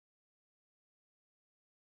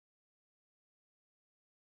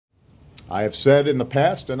I have said in the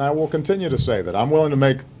past, and I will continue to say, that I'm willing to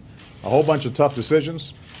make a whole bunch of tough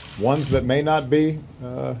decisions, ones that may not be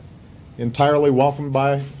entirely welcomed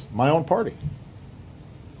by my own party.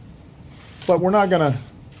 But we're not going to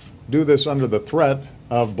do this under the threat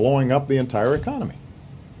of blowing up the entire economy.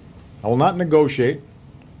 I will not negotiate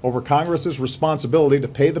over Congress's responsibility to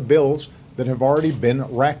pay the bills that have already been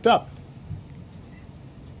racked up.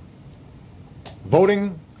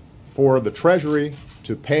 Voting for the Treasury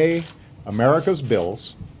to pay America's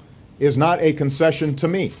bills is not a concession to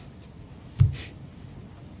me.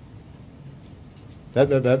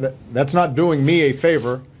 That's not doing me a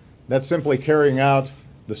favor. That's simply carrying out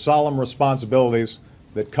the solemn responsibilities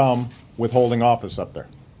that come with holding office up there.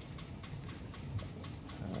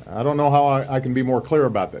 I don't know how I can be more clear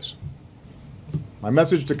about this. My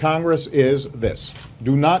message to Congress is this: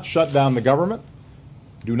 do not shut down the government.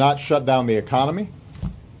 Do not shut down the economy.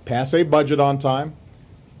 Pass a budget on time.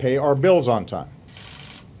 Pay our bills on time.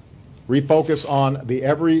 Refocus on the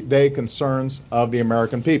everyday concerns of the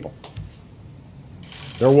American people.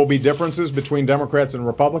 There will be differences between Democrats and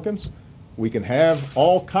Republicans. We can have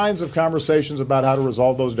all kinds of conversations about how to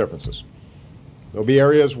resolve those differences. There'll be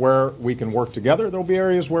areas where we can work together. There'll be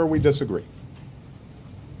areas where we disagree.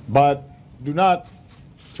 But do not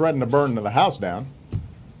threaten to burn the house down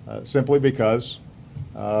simply because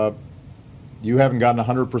you haven't gotten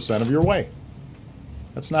 100% of your way.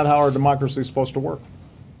 That's not how our democracy is supposed to work.